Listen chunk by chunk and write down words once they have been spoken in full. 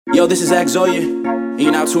Yo, this is Zoya, and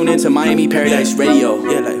you're now tuned into Miami Paradise Radio.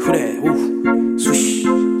 Yeah, like who that? Ooh, swoosh.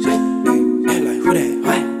 Yeah, like who that?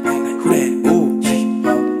 What? Like who that? Ooh, yeah,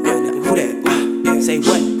 nigga, who that? Yeah, say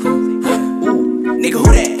what? Ooh, nigga,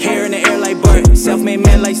 who that? Hair in the air like Burt, self-made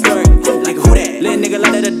man like Sturt. Like who that? Little nigga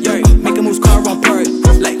light of the dirt, making moves car on perk.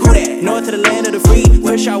 Like who that? North to the land of the free,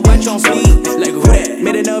 push out watch on speed. Like who that?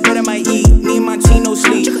 Made it up better might eat, me and my team no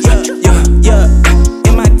sleep. Yeah.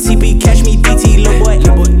 In my TP, catch me DT, lil' boy.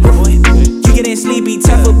 You getting sleepy,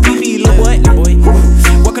 time for PP, lil' boy.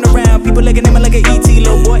 Walking around, people looking at me like an ET,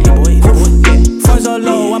 lil' boy. Funds all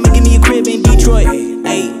low, I'ma give me a crib in Detroit.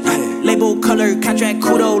 Ayy, label, color, contract,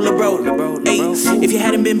 kudo, lil' bro. Ayy, if you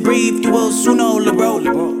hadn't been briefed, you will soon know, lil' bro.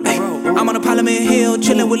 I'm on a Parliament Hill,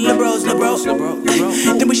 chillin' with lil' bros, lil' bro.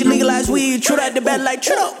 Then we should legalize weed, true that the bad like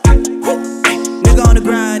Trudeau. Nigga on the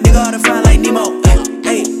grind, nigga on the fly like Nemo.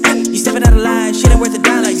 You steppin' out of line, shit ain't worth a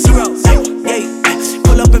dime like zero.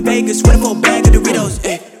 Pull up in Vegas with a full bag of Doritos.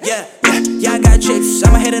 Yeah, I got chips,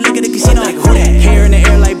 I'ma head and look at the casino. Like who that? Hair in the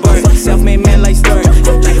air like Burt, self-made man like Sturt.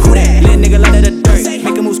 Like who that? Little nigga light of the dirt,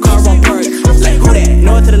 making moves car on perk. Like who that?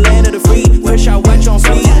 North to the land of the free, push out watch on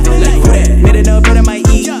speed. Like who that? Made it up better might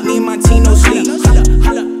eat, me and my team no sleep.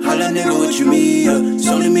 Holla nigga, what you mean? It's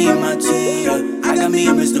only me and my team. I got me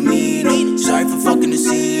a misdemeanor. Sorry for fucking the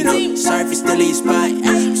scene. Sorry for stealing your spot.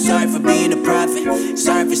 Sorry for being a prophet.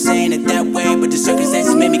 Sorry for saying it that way, but the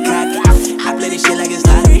circumstances made me cocky. I play this shit like it's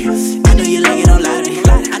lottery. I know you like it, don't lie to me.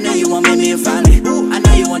 I know you want me and find me. I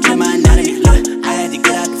know you want to my anatomy. Look, I had to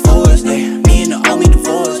get out the force. Me and the homie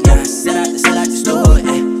divorced. Sell out the store.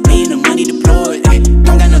 Me and the money deployed.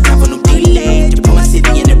 Don't got no time for no delay. Just put my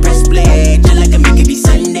city in the press play. Just like I make it be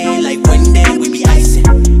Sunday. Like one day we be icing.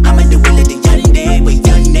 I'm at the wheel of the young day, but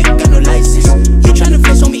young nigga got no license. You tryna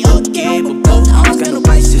flex on me, okay, but both arms got no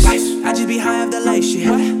biceps. I just be high off the light shit.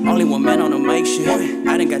 Only one man on the mic shit.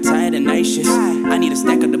 I done got tired of night shit. I need a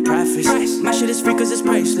stack of the profits. My shit is free cause it's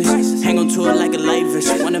priceless. Hang on to it like a life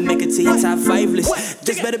vest. Wanna make it to your top 5 list.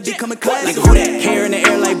 Just better become a class. Like who that? Hair in the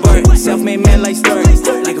air like Burt, self-made man like Sturt.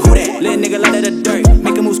 Like who that? Little nigga light of the dirt,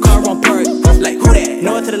 making moves car on perk. Like who that?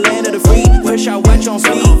 North to the land of the free, push out watch on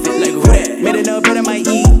speed. Like